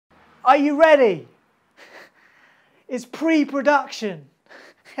Are you ready? It's pre-production.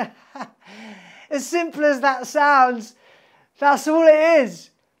 As simple as that sounds, that's all it is.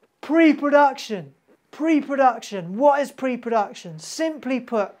 Pre-production. Pre-production. What is pre-production? Simply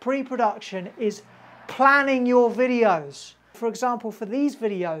put, pre-production is planning your videos. For example, for these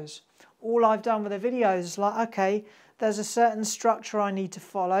videos, all I've done with the videos is like, okay, there's a certain structure I need to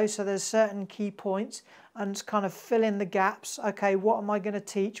follow, so there's certain key points, and just kind of fill in the gaps. Okay, what am I going to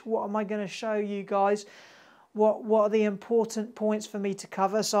teach? What am I going to show you guys? What are the important points for me to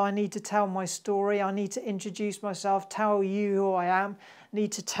cover? So I need to tell my story, I need to introduce myself, tell you who I am,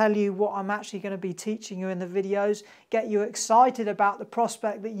 need to tell you what I'm actually going to be teaching you in the videos, get you excited about the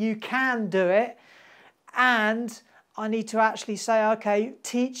prospect that you can do it, and I need to actually say, okay,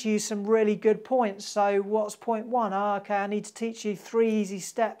 teach you some really good points. So what's point one? Oh, okay, I need to teach you 3 easy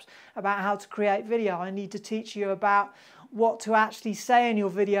steps about how to create video. I need to teach you about what to actually say in your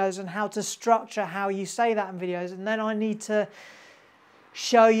videos and how to structure how you say that in videos. And then I need to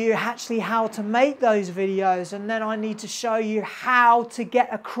show you actually how to make those videos. And then I need to show you how to get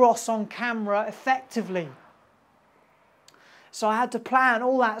across on camera effectively. So I had to plan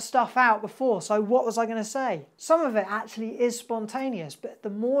all that stuff out before. So what was I going to say? Some of it actually is spontaneous, but the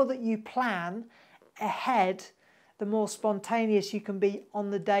more that you plan ahead, the more spontaneous you can be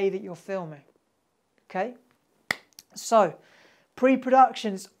on the day that you're filming. Okay? So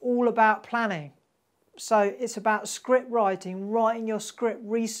pre-production is all about planning. So it's about script writing, writing your script,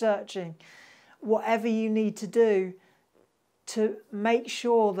 researching, whatever you need to do to make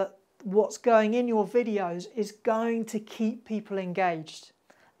sure that what's going in your videos is going to keep people engaged.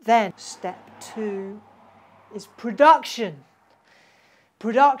 Then step 2 is production.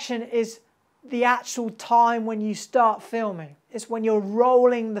 Production is the actual time when you start filming. It's when you're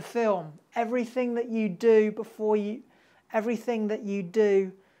rolling the film. Everything that you do everything that you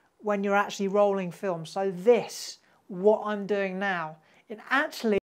do when you're actually rolling film. So this, what I'm doing now, it actually